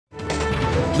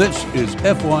This is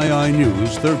FYI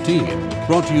News 13,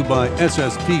 brought to you by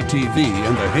SSPTV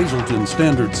and the Hazleton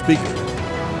Standard Speaker.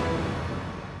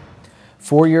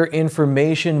 For your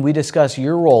information, we discuss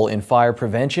your role in fire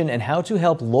prevention and how to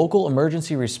help local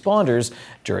emergency responders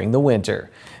during the winter.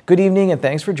 Good evening and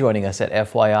thanks for joining us at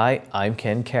FYI. I'm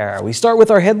Ken Carr. We start with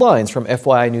our headlines from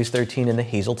FYI News 13 and the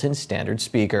Hazleton Standard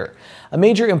Speaker. A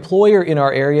major employer in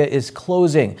our area is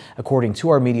closing. According to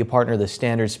our media partner, the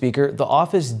Standard Speaker, the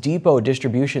Office Depot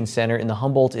Distribution Center in the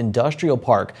Humboldt Industrial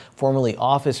Park, formerly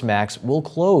Office Max, will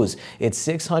close its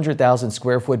 600,000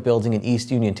 square foot building in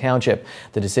East Union Township.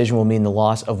 The decision will mean the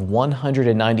loss of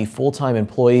 190 full-time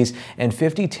employees and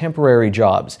 50 temporary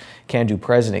jobs. CANDO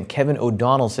President Kevin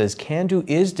O'Donnell says CANDO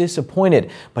is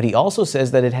disappointed, but he also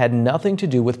says that it had nothing to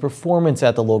do with performance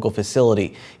at the local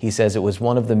facility. He says it was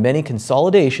one of the many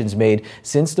consolidations made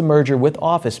since the merger with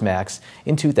Office Max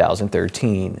in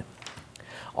 2013.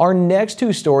 Our next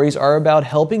two stories are about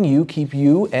helping you keep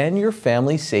you and your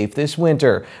family safe this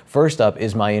winter. First up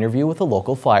is my interview with a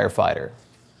local firefighter.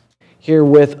 Here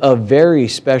with a very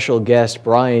special guest,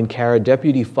 Brian Cara,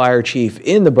 Deputy Fire Chief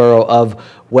in the borough of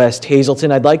West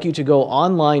Hazleton. I'd like you to go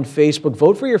online, Facebook,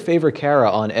 vote for your favorite Cara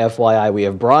on FYI. We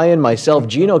have Brian, myself,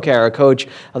 Gino Cara, coach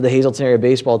of the Hazleton area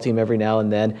baseball team every now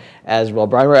and then as well.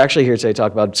 Brian, we're actually here today to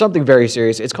talk about something very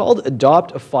serious. It's called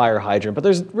Adopt a Fire Hydrant, but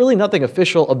there's really nothing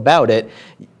official about it.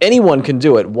 Anyone can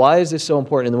do it. Why is this so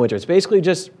important in the winter? It's basically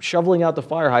just shoveling out the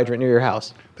fire hydrant near your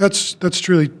house. That's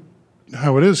truly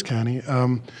how it is, Kenny.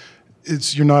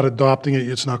 You're not adopting it,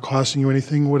 it's not costing you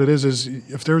anything. What it is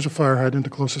if there's a fire hydrant,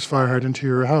 the closest fire hydrant to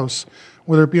your house,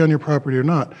 whether it be on your property or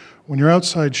not, when you're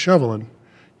outside shoveling,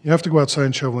 you have to go outside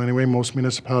and shovel anyway. Most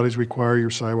municipalities require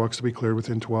your sidewalks to be cleared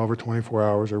within 12 or 24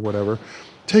 hours or whatever.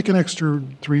 Take an extra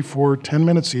 3, 4, 10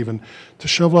 minutes even to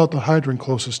shovel out the hydrant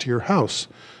closest to your house.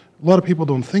 A lot of people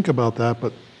don't think about that,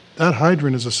 but that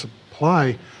hydrant is a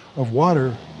supply of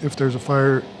water if there's a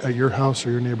fire at your house or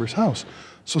your neighbor's house.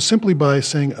 So simply by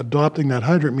saying adopting that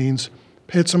hydrant means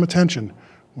pay it some attention.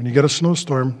 When you get a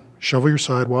snowstorm, shovel your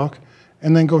sidewalk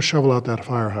and then go shovel out that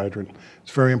fire hydrant.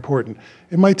 It's very important.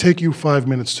 It might take you 5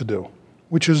 minutes to do,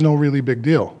 which is no really big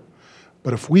deal.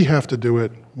 But if we have to do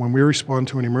it when we respond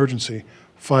to an emergency,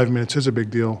 5 minutes is a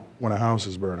big deal when a house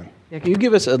is burning. Yeah, can you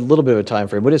give us a little bit of a time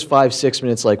frame? What is 5-6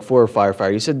 minutes like for a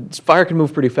firefighter? You said fire can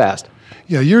move pretty fast.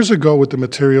 Yeah, years ago with the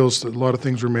materials, a lot of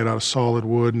things were made out of solid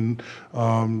wood and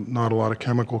not a lot of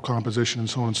chemical composition and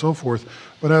so on and so forth.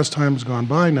 But as time has gone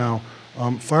by now,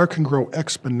 fire can grow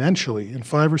exponentially. In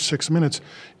 5 or 6 minutes,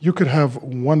 you could have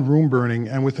one room burning,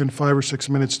 and within 5 or 6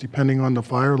 minutes, depending on the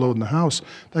fire load in the house,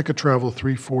 that could travel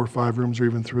 3, 4, 5 rooms or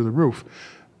even through the roof.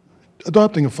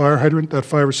 Adopting a fire hydrant, that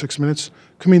 5 or 6 minutes,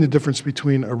 could mean the difference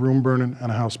between a room burning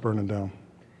and a house burning down.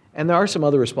 And there are some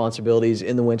other responsibilities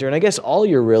in the winter, and I guess all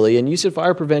year really, and you said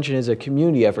fire prevention is a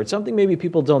community effort, something maybe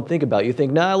people don't think about. You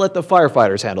think, nah, let the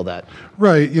firefighters handle that.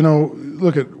 Right, you know,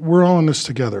 look, we're all in this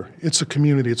together. It's a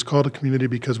community. It's called a community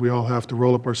because we all have to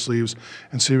roll up our sleeves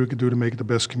and see what we can do to make it the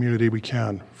best community we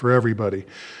can for everybody.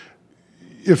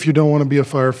 If you don't want to be a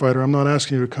firefighter, I'm not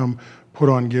asking you to come put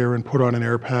on gear and put on an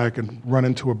air pack and run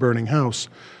into a burning house.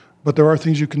 But there are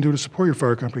things you can do to support your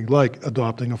fire company, like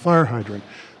adopting a fire hydrant.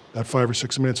 That 5 or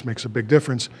 6 minutes makes a big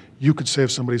difference. You could save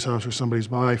somebody's house or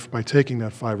somebody's life by taking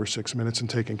that 5 or 6 minutes and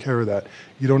taking care of that.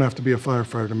 You don't have to be a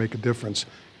firefighter to make a difference.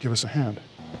 Give us a hand.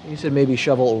 You said maybe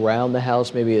shovel around the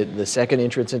house, maybe the second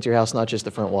entrance into your house, not just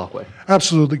the front walkway.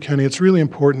 Absolutely, Kenny. It's really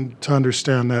important to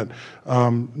understand that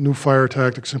new fire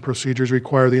tactics and procedures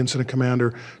require the incident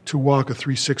commander to walk a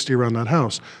 360 around that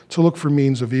house to look for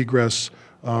means of egress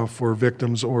for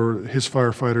victims or his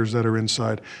firefighters that are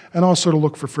inside, and also to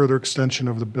look for further extension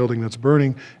of the building that's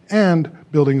burning and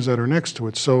buildings that are next to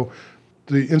it. So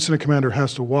the incident commander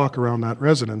has to walk around that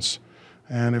residence,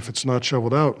 and if it's not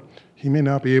shoveled out, he may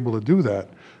not be able to do that.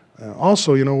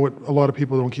 Also, you know what a lot of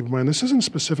people don't keep in mind, this isn't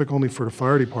specific only for the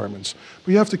fire departments,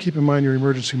 but you have to keep in mind your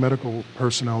emergency medical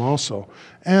personnel also,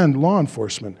 and law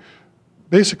enforcement.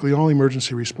 Basically, all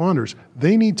emergency responders,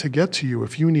 they need to get to you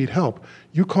if you need help.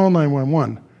 You call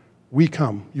 911, we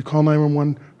come. You call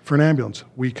 911 for an ambulance,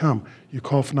 we come. You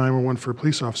call for 911 for a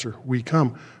police officer, we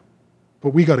come. But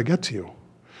we got to get to you.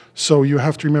 So you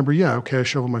have to remember, yeah, okay, I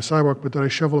shoveled my sidewalk, but did I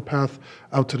shovel a path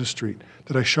out to the street?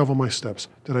 Did I shovel my steps?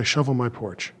 Did I shovel my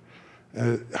porch?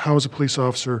 How is a police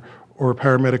officer or a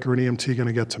paramedic or an EMT going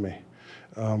to get to me?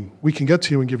 We can get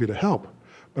to you and give you the help.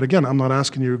 But again, I'm not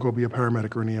asking you to go be a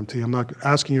paramedic or an EMT. I'm not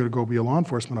asking you to go be a law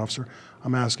enforcement officer.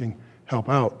 I'm asking, help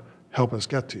out, help us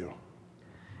get to you.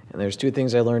 And there's two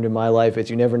things I learned in my life. It's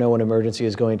you never know when emergency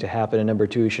is going to happen. And number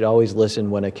two, you should always listen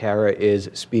when a Cara is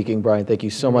speaking. Brian, thank you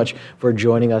so much for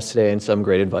joining us today and some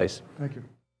great advice. Thank you.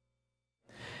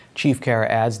 Chief Kara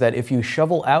adds that if you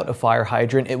shovel out a fire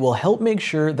hydrant, it will help make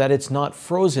sure that it's not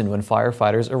frozen when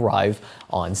firefighters arrive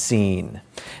on scene.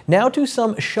 Now to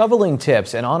some shoveling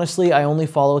tips, and honestly, I only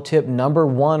follow tip number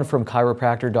 1 from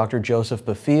chiropractor Dr. Joseph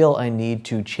Bafil. I need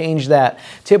to change that.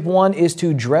 Tip 1 is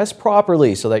to dress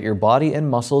properly so that your body and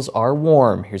muscles are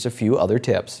warm. Here's a few other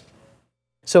tips.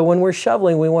 So when we're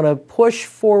shoveling, we want to push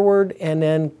forward and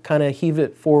then kind of heave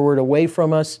it forward away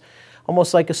from us,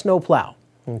 almost like a snow plow.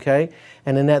 Okay?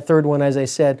 And then that third one, as I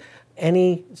said,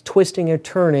 any twisting or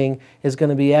turning is going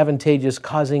to be advantageous,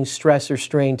 causing stress or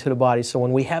strain to the body. So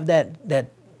when we have that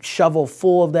shovel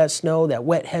full of that snow, that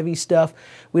wet, heavy stuff,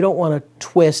 we don't want to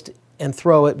twist and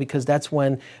throw it, because that's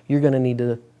when you're going to need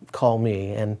to call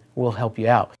me and we'll help you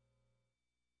out.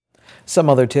 Some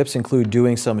other tips include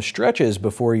doing some stretches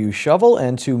before you shovel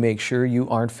and to make sure you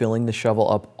aren't filling the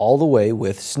shovel up all the way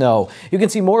with snow. You can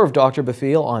see more of Dr.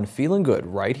 Bafil on Feeling Good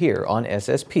right here on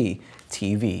SSP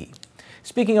TV.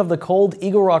 Speaking of the cold,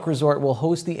 Eagle Rock Resort will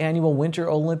host the annual Winter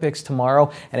Olympics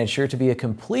tomorrow, and it's sure to be a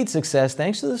complete success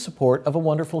thanks to the support of a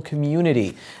wonderful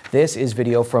community. This is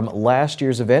video from last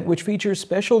year's event, which features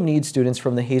special needs students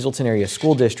from the Hazleton Area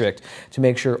School District. To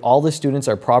make sure all the students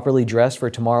are properly dressed for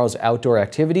tomorrow's outdoor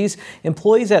activities,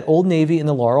 employees at Old Navy in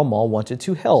the Laurel Mall wanted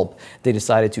to help. They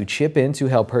decided to chip in to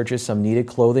help purchase some needed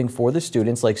clothing for the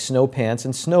students, like snow pants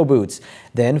and snow boots.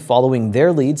 Then, following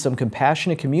their lead, some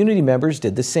compassionate community members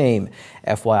did the same.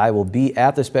 FYI will be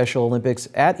at the Special Olympics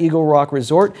at Eagle Rock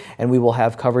Resort, and we will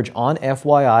have coverage on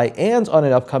FYI and on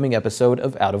an upcoming episode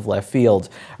of Out of Left Field.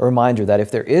 A reminder that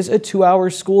if there is a 2-hour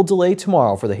school delay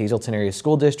tomorrow for the Hazleton Area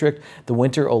School District, the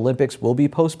Winter Olympics will be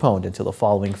postponed until the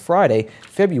following Friday,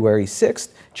 February 6th.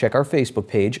 Check our Facebook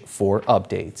page for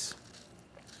updates.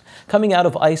 Coming out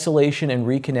of isolation and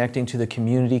reconnecting to the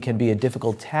community can be a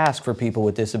difficult task for people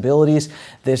with disabilities.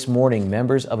 This morning,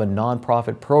 members of a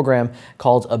nonprofit program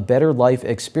called A Better Life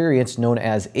Experience, known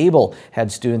as ABLE, had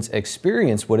students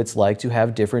experience what it's like to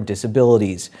have different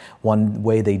disabilities. One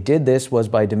way they did this was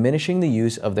by diminishing the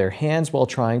use of their hands while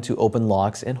trying to open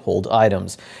locks and hold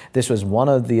items. This was one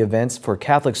of the events for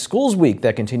Catholic Schools Week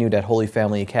that continued at Holy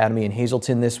Family Academy in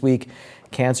Hazleton this week.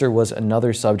 Cancer was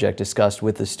another subject discussed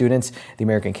with the students. The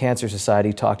American Cancer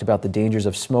Society talked about the dangers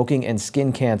of smoking and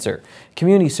skin cancer.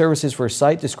 Community Services for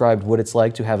Sight described what it's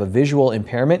like to have a visual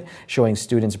impairment, showing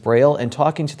students Braille and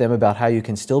talking to them about how you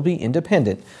can still be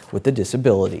independent with the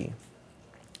disability.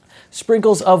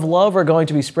 Sprinkles of love are going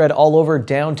to be spread all over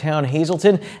downtown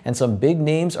Hazleton, and some big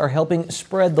names are helping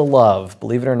spread the love.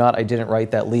 Believe it or not, I didn't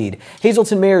write that lead.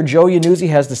 Hazleton Mayor Joe Yanuzzi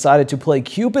has decided to play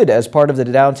Cupid as part of the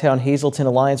Downtown Hazleton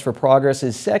Alliance for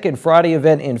Progress's second Friday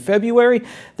event in February.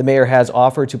 The mayor has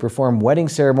offered to perform wedding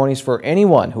ceremonies for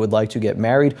anyone who would like to get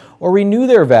married or renew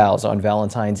their vows on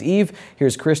Valentine's Eve.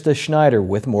 Here's Krista Schneider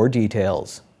with more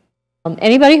details.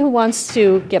 Anybody who wants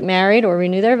to get married or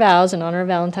renew their vows in honor of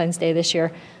Valentine's Day this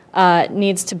year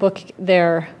needs to book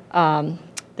book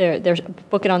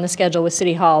it on the schedule with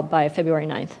City Hall by February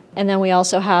 9th. And then we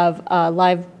also have a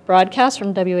live broadcast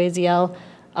from WAZL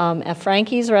at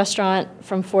Frankie's restaurant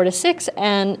from 4 to 6.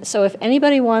 And so if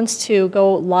anybody wants to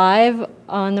go live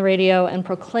on the radio and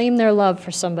proclaim their love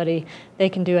for somebody, they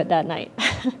can do it that night.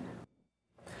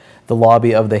 The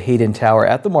lobby of the Hayden Tower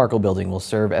at the Markle Building will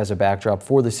serve as a backdrop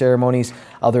for the ceremonies.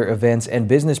 Other events and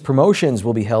business promotions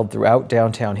will be held throughout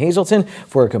downtown Hazleton.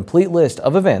 For a complete list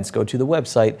of events, go to the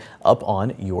website up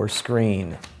on your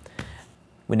screen.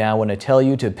 We now want to tell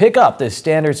you to pick up the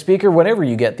Standard Speaker whenever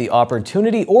you get the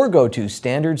opportunity, or go to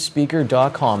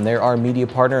standardspeaker.com. They're our media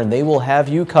partner, and they will have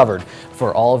you covered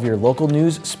for all of your local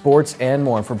news, sports, and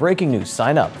more. And for breaking news,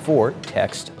 sign up for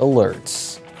text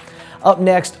alerts. Up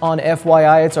next on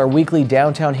FYI, it's our weekly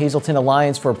Downtown Hazleton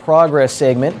Alliance for Progress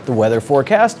segment, the weather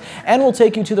forecast, and we'll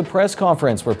take you to the press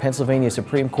conference where Pennsylvania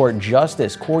Supreme Court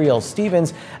Justice Coriel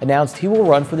Stevens announced he will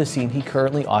run for the seat he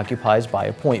currently occupies by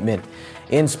appointment.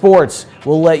 In sports,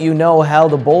 we'll let you know how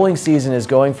the bowling season is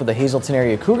going for the Hazleton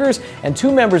Area Cougars, and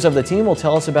 2 members of the team will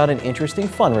tell us about an interesting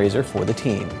fundraiser for the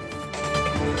team.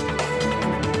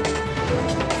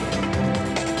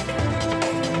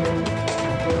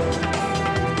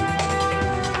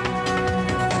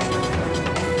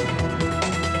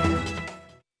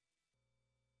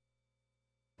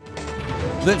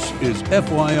 This is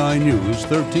FYI News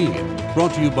 13,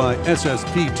 brought to you by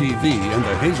SSPTV and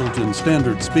the Hazleton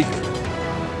Standard Speaker.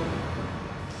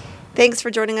 Thanks for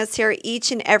joining us here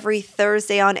each and every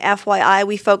Thursday on FYI.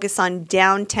 We focus on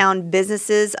downtown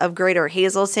businesses of Greater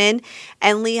Hazleton,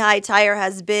 and Lehigh Tire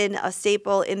has been a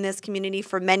staple in this community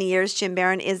for many years. Jim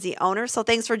Barron is the owner, so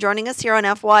thanks for joining us here on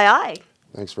FYI.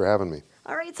 Thanks for having me.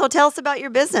 All right, so tell us about your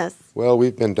business. Well,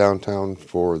 we've been downtown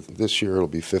for this year, it'll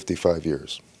be 55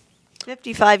 years.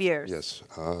 55 years. Yes.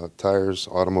 Tires,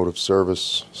 automotive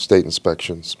service, state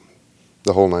inspections,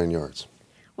 the whole 9 yards.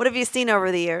 What have you seen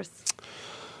over the years?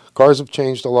 Cars have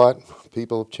changed a lot.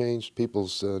 People have changed.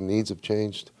 People's needs have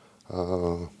changed.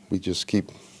 We just keep,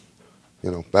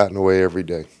 batting away every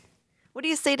day. What do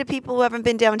you say to people who haven't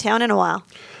been downtown in a while?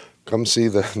 Come see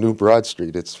the new Broad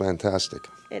Street. It's fantastic.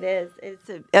 It is.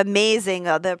 It's amazing,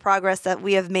 the progress that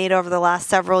we have made over the last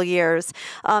several years.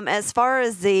 As far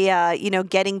as the,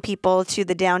 getting people to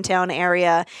the downtown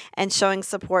area and showing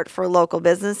support for local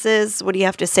businesses, what do you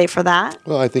have to say for that?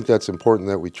 Well, I think that's important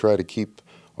that we try to keep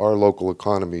our local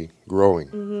economy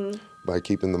growing by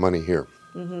keeping the money here.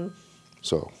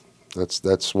 So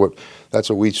that's what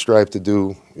we strive to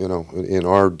do, in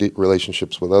our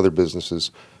relationships with other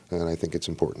businesses. And I think it's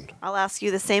important. I'll ask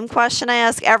you the same question I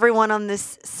ask everyone on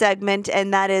this segment,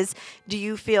 and that is, do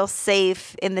you feel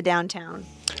safe in the downtown?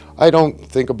 I don't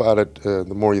think about it.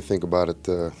 The more you think about it,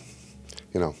 I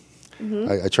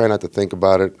try not to think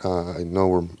about it. I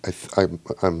know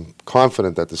I'm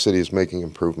confident that the city is making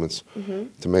improvements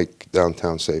to make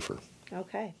downtown safer.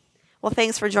 Okay. Well,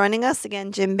 thanks for joining us.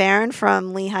 Again, Jim Barron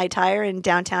from Lehigh Tire in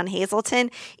downtown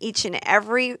Hazleton. Each and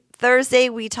every Thursday,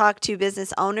 we talk to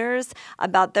business owners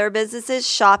about their businesses,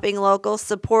 shopping local,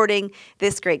 supporting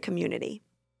this great community.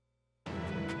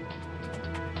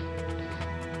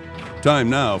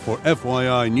 Time now for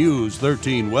FYI News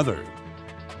 13 weather.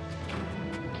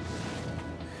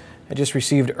 I just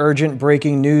received urgent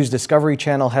breaking news. Discovery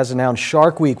Channel has announced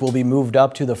Shark Week will be moved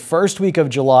up to the first week of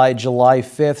July, July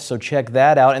 5th. So check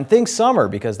that out and think summer,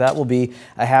 because that will be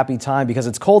a happy time because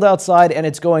it's cold outside and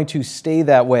it's going to stay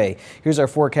that way. Here's our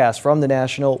forecast from the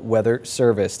National Weather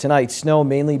Service. Tonight, snow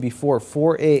mainly before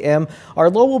 4 a.m. Our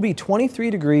low will be 23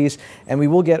 degrees and we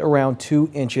will get around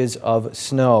 2 inches of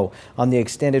snow. On the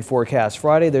extended forecast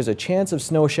Friday, there's a chance of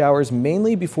snow showers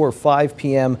mainly before 5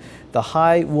 p.m. The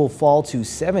high will fall to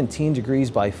 17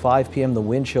 degrees by 5 p.m. The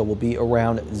wind chill will be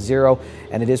around 0,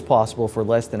 and it is possible for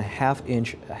less than a ½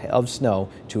 inch of snow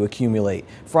to accumulate.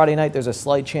 Friday night, there's a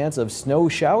slight chance of snow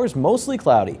showers, mostly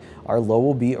cloudy. Our low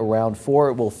will be around 4.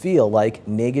 It will feel like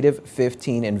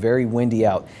 -15 and very windy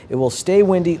out. It will stay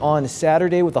windy on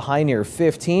Saturday with a high near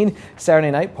 15.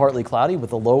 Saturday night, partly cloudy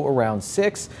with a low around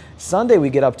 6. Sunday, we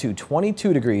get up to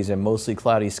 22 degrees and mostly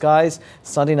cloudy skies.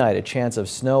 Sunday night, a chance of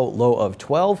snow, low of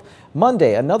 12.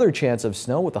 Monday, another chance of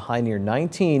snow with a high near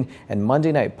 19. And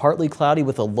Monday night, partly cloudy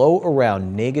with a low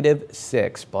around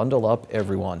 -6. Bundle up,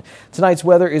 everyone. Tonight's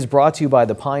weather is brought to you by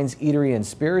the Pines Eatery and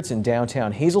Spirits in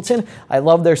downtown Hazleton. I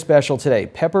love their special today,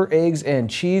 pepper, eggs, and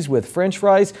cheese with French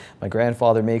fries. My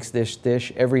grandfather makes this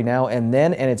dish every now and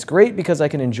then, and it's great because I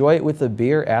can enjoy it with the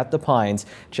beer at the Pines.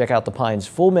 Check out the Pines'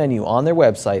 full menu on their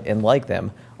website and like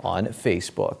them on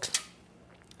Facebook.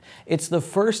 It's the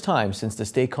first time since the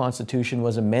state constitution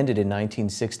was amended in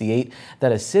 1968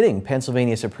 that a sitting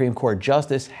Pennsylvania Supreme Court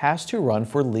justice has to run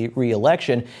for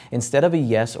re-election instead of a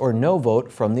yes or no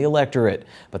vote from the electorate.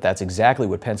 But that's exactly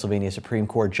what Pennsylvania Supreme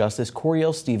Court Justice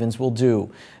Coriel Stevens will do.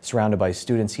 Surrounded by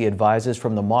students he advises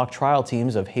from the mock trial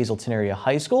teams of Hazleton Area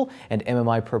High School and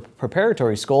MMI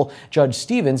Preparatory School, Judge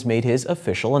Stevens made his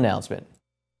official announcement.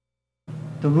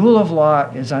 The rule of law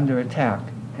is under attack,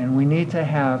 and we need to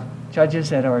have judges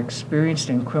that are experienced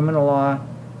in criminal law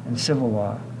and civil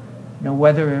law.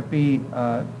 Whether it be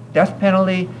death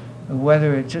penalty, or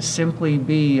whether it just simply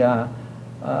be a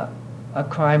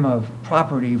crime of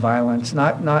property violence,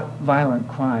 not violent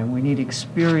crime. We need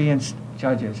experienced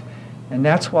judges. And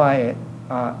that's why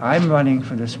I'm running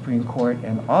for the Supreme Court,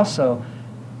 and also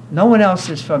no one else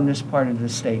is from this part of the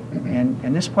state.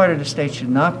 And this part of the state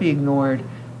should not be ignored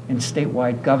in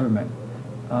statewide government.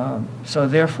 So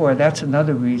therefore, that's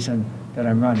another reason that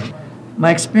I'm running.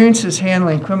 My experience is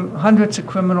handling hundreds of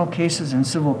criminal cases and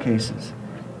civil cases.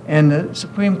 And the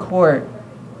Supreme Court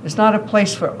is not a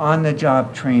place for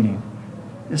on-the-job training.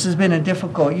 This has been a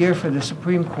difficult year for the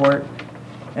Supreme Court.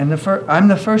 And I'm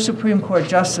the first Supreme Court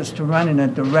justice to run in a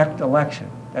direct election.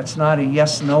 That's not a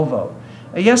yes-no vote.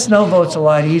 A yes-no vote's a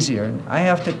lot easier. I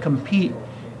have to compete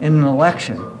in an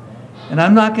election. And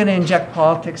I'm not going to inject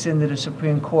politics into the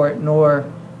Supreme Court, nor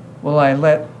will I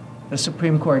let the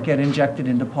Supreme Court get injected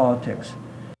into politics.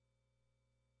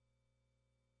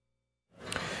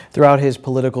 Throughout his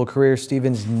political career,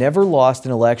 Stevens never lost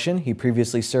an election. He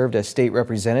previously served as state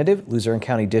representative, Luzerne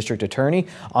County District Attorney,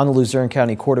 on the Luzerne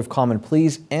County Court of Common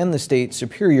Pleas and the State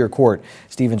Superior Court.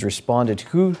 Stevens responded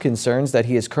to concerns that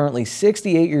he is currently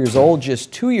 68 years old,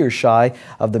 just 2 years shy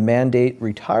of the mandate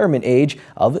retirement age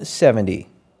of 70.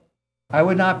 I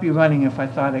would not be running if I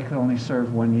thought I could only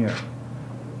serve 1 year.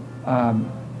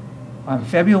 On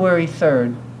February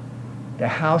 3rd, the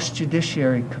House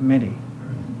Judiciary Committee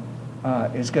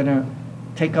is going to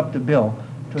take up the bill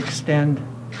to extend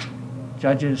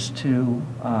judges to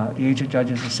the age of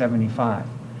judges is 75.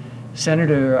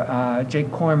 Senator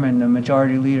Jake Corman, the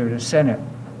majority leader of the Senate,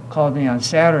 called me on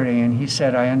Saturday and he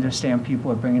said, I understand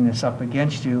people are bringing this up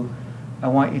against you. I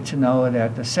want you to know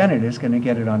that the Senate is going to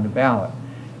get it on the ballot.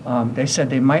 They said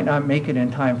they might not make it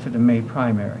in time for the May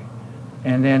primary.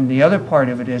 And then the other part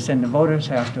of it is then the voters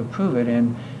have to approve it.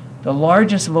 And the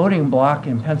largest voting bloc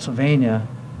in Pennsylvania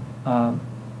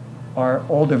are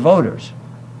older voters.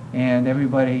 And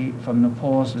everybody from the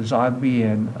polls, the Zogby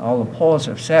and all the polls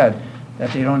have said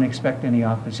that they don't expect any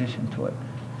opposition to it.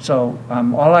 So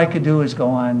all I could do is go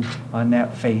on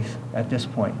that faith at this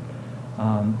point.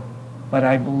 But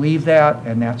I believe that,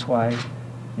 and that's why,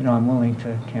 I'm willing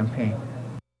to campaign.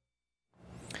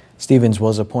 Stevens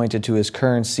was appointed to his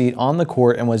current seat on the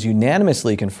court and was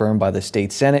unanimously confirmed by the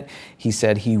state Senate. He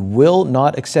said he will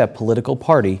not accept political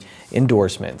party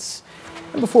endorsements.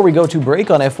 And before we go to break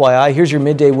on FYI, here's your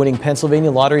midday winning Pennsylvania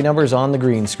lottery numbers on the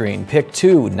green screen. Pick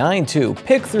 2, 92,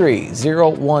 pick 3, 0,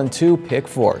 1, 2, pick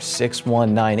 4, 6,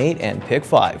 1, 9, 8, and pick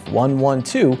 5, 1, 1,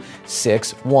 2,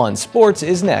 6, 1. Sports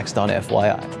is next on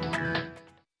FYI.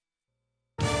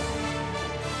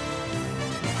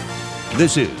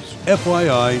 This is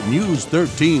FYI News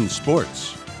 13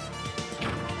 Sports.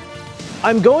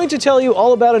 I'm going to tell you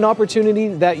all about an opportunity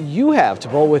that you have to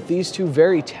bowl with these two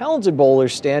very talented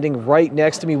bowlers standing right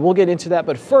next to me. We'll get into that,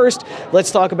 but first, let's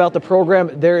talk about the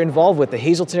program they're involved with, the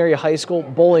Hazleton Area High School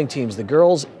bowling teams, the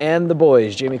girls and the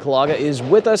boys. Jamie Kalaga is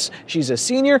with us. She's a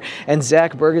senior, and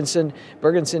Zach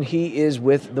Bergenson, he is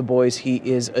with the boys. He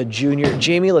is a junior.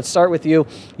 Jamie, let's start with you.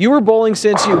 You were bowling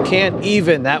since you can't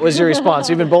even. That was your response.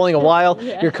 You've been bowling a while.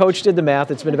 Yeah. Your coach did the math.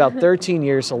 It's been about 13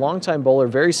 years, a long-time bowler,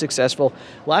 very successful.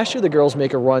 Last year, the girls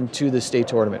make a run to the state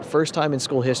tournament. First time in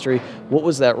school history. What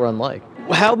was that run like?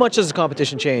 How much does the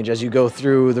competition change as you go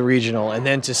through the regional and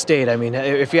then to state? I mean,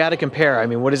 if you had to compare, I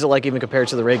mean, what is it like even compared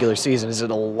to the regular season? Is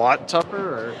it a lot tougher?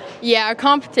 Or? Yeah, our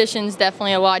competition's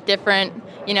definitely a lot different.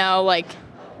 Like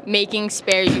making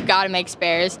spares, you got to make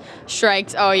spares.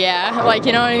 Strikes, oh yeah,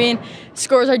 you know what I mean?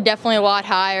 Scores are definitely a lot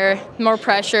higher, more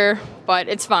pressure, but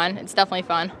it's fun. It's definitely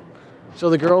fun. So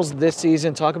the girls this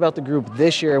season, talk about the group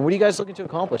this year, and what are you guys looking to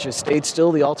accomplish? Is state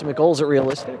still the ultimate goal? Is it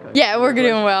realistic? Yeah, we're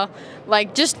doing well.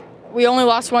 We only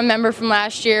lost one member from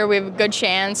last year. We have a good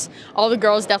chance. All the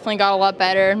girls definitely got a lot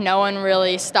better. No one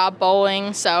really stopped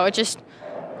bowling, so it's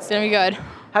gonna be good.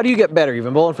 How do you get better? You've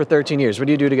been bowling for 13 years. What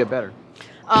do you do to get better?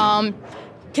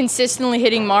 Consistently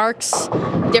hitting marks,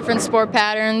 different sport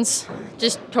patterns,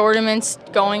 just tournaments,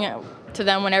 going to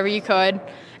them whenever you could,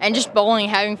 and just bowling,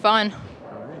 having fun.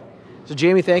 So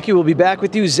Jamie, thank you. We'll be back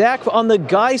with you. Zach, on the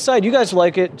guys' side, you guys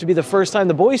like it to be the first time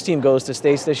the boys team goes to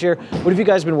states this year. What have you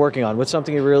guys been working on? What's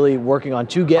something you're really working on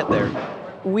to get there?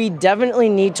 We definitely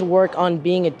need to work on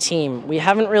being a team. We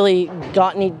haven't really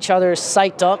gotten each other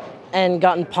psyched up and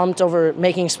gotten pumped over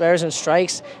making spares and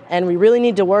strikes, and we really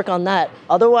need to work on that.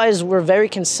 Otherwise, we're very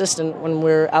consistent when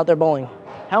we're out there bowling.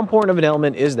 How important of an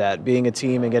element is that, being a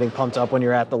team and getting pumped up when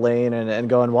you're at the lane and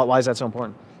going, why is that so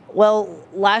important? Well,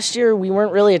 last year we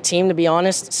weren't really a team, to be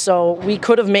honest, so we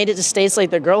could have made it to states like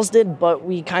the girls did, but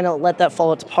we kind of let that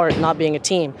fall apart, not being a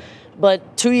team.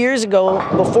 But 2 years ago,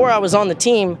 before I was on the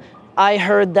team, I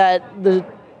heard that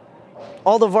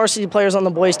all the varsity players on the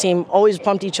boys team always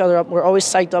pumped each other up, were always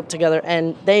psyched up together,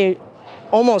 and they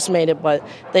almost made it, but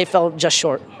they fell just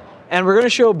short. And we're going to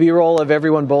show B-roll of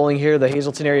everyone bowling here, the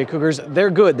Hazleton Area Cougars. They're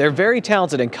good. They're very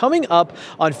talented. And coming up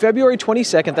on February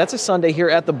 22nd, that's a Sunday here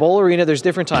at the Bowl Arena, there's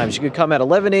different times. You could come at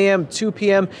 11 a.m., 2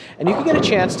 p.m., and you can get a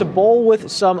chance to bowl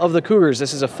with some of the Cougars.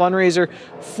 This is a fundraiser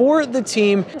for the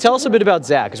team. Tell us a bit about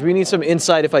Zach, because we need some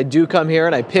insight if I do come here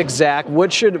and I pick Zach.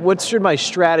 What should my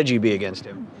strategy be against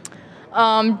him?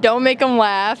 Don't make him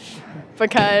laugh,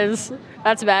 because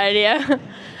that's a bad idea.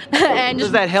 And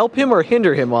does that help him or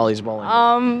hinder him while he's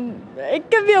bowling?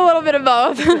 It could be a little bit of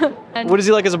both. What is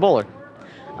he like as a bowler?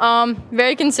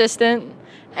 Very consistent,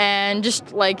 and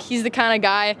just he's the kind of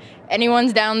guy,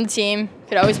 anyone's down the team,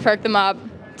 could always perk them up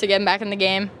to get him back in the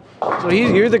game. So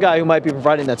you're the guy who might be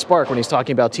providing that spark when he's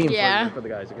talking about team for the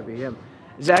guys. It could be him.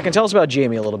 Zach, and tell us about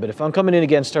Jamie a little bit. If I'm coming in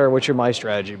against her, what should my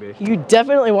strategy be? You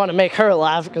definitely want to make her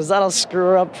laugh, because that'll screw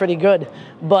her up pretty good.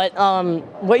 But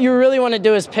what you really want to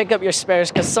do is pick up your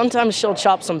spares, because sometimes she'll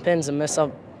chop some pins and mess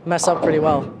up pretty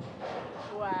well.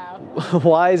 Wow.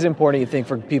 Why is it important, you think,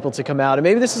 for people to come out? And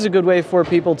maybe this is a good way for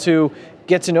people to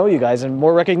get to know you guys and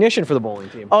more recognition for the bowling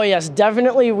team. Oh yes,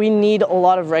 definitely. We need a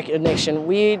lot of recognition.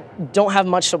 We don't have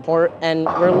much support, and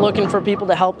we're looking for people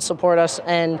to help support us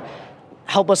and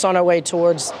help us on our way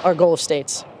towards our goal of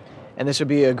states. and this would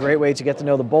be a great way to get to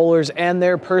know the bowlers and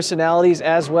their personalities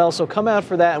as well. So come out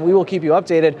for that, and we will keep you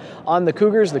updated on the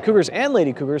Cougars and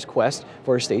Lady Cougars' quest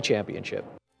for a state championship.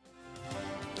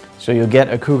 So you'll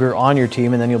get a Cougar on your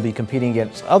team, and then you'll be competing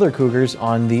against other Cougars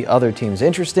on the other teams.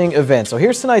 Interesting event. So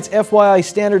here's tonight's FYI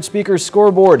Standard Speakers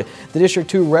scoreboard. The District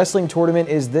 2 Wrestling Tournament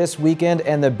is this weekend,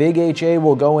 and the Big HA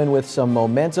will go in with some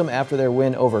momentum after their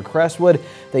win over Crestwood.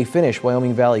 They finished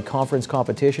Wyoming Valley Conference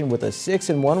competition with a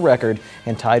 6-1 record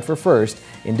and tied for first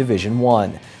in Division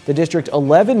 1. The District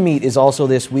 11 meet is also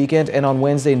this weekend, and on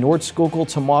Wednesday, North Schuylkill,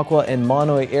 Tamaqua, and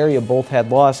Monoy area both had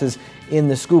losses in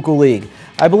the Schuylkill League.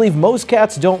 I believe most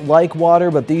cats don't like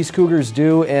water, but these Cougars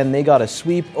do, and they got a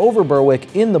sweep over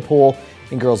Berwick in the pool.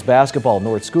 In girls basketball,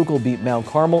 North Schuylkill beat Mount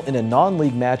Carmel in a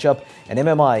non-league matchup, and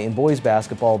MMI in boys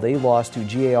basketball, they lost to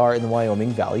GAR in the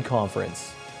Wyoming Valley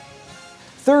Conference.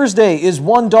 Thursday is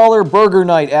 $1 burger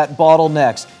night at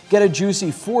Bottlenecks. Get a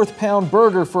juicy 4th pound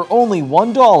burger for only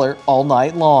 $1 all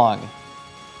night long.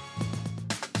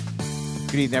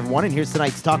 Good evening, everyone, and here's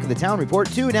tonight's Talk of the Town report.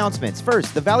 2 announcements.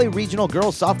 First, the Valley Regional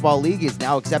Girls Softball League is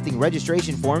now accepting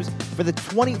registration forms for the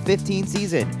 2015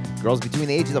 season. Girls between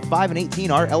the ages of 5 and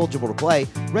 18 are eligible to play.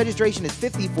 Registration is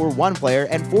 $50 for one player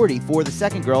and $40 for the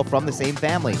second girl from the same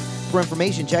family. For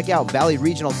information, check out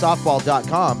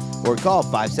valleyregionalsoftball.com or call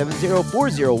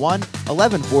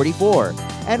 570-401-1144.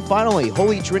 And finally,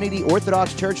 Holy Trinity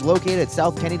Orthodox Church, located at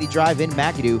South Kennedy Drive in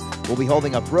McAdoo, will be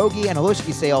holding a pierogi and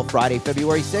halushki sale Friday,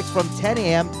 February 6th from 10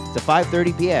 a.m. to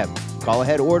 5:30 p.m.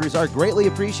 Call-ahead orders are greatly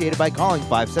appreciated by calling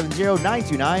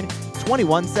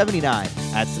 570-929-2179.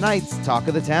 That's tonight's Talk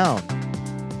of the Town.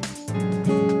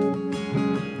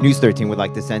 News 13 would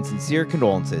like to send sincere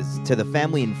condolences to the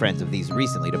family and friends of these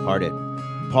recently departed.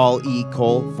 Paul E.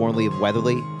 Cole, formerly of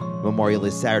Weatherly. Memorial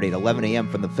is Saturday at 11 a.m.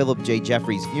 from the Philip J.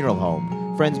 Jeffries Funeral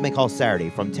Home. Friends may call Saturday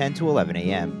from 10 to 11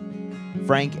 a.m.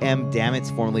 Frank M.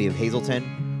 Damitz, formerly of Hazelton.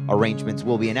 Arrangements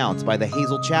will be announced by the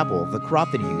Hazel Chapel of the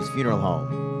Cropton Hughes Funeral Home.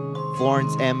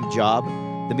 Florence M. Job,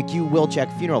 the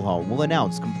McHugh-Wilczek Funeral Home will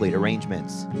announce complete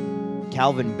arrangements.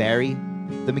 Calvin Barry,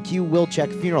 the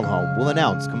McHugh-Wilczek Funeral Home will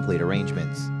announce complete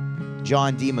arrangements.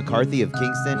 John D. McCarthy of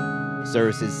Kingston.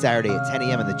 Services Saturday at 10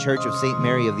 a.m. in the Church of St.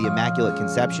 Mary of the Immaculate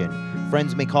Conception.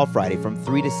 Friends may call Friday from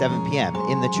 3 to 7 p.m.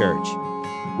 in the church.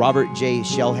 Robert J.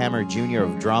 Shellhammer Jr.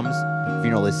 of Drums.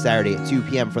 Funeral is Saturday at 2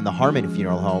 p.m. from the Harmon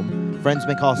Funeral Home. Friends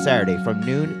may call Saturday from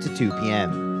noon to 2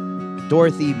 p.m.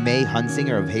 Dorothy May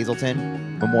Hunsinger of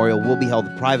Hazelton. Memorial will be held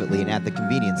privately and at the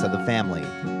convenience of the family.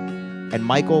 And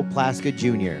Michael Plaska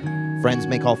Jr. Friends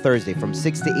may call Thursday from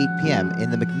 6 to 8 p.m.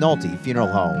 in the McNulty Funeral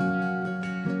Home.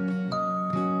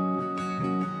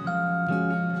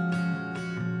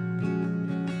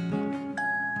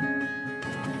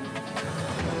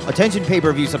 Attention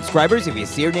pay-per-view subscribers, if you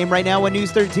see your name right now on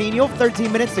News 13, you'll have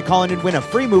 13 minutes to call in and win a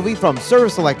free movie from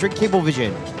Service Electric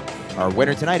Cablevision. Our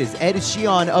winner tonight is Ed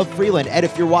Sheehan of Freeland. Ed,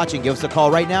 if you're watching, give us a call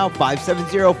right now,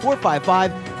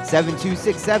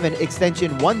 570-455-7267,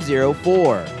 extension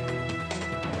 104.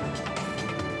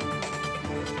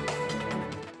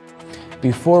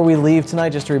 Before we leave tonight,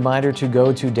 just a reminder to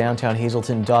go to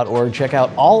downtownhazelton.org. Check out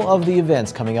all of the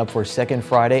events coming up for Second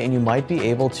Friday, and you might be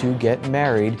able to get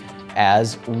married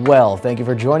as well. Thank you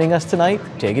for joining us tonight.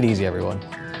 Take it easy, everyone.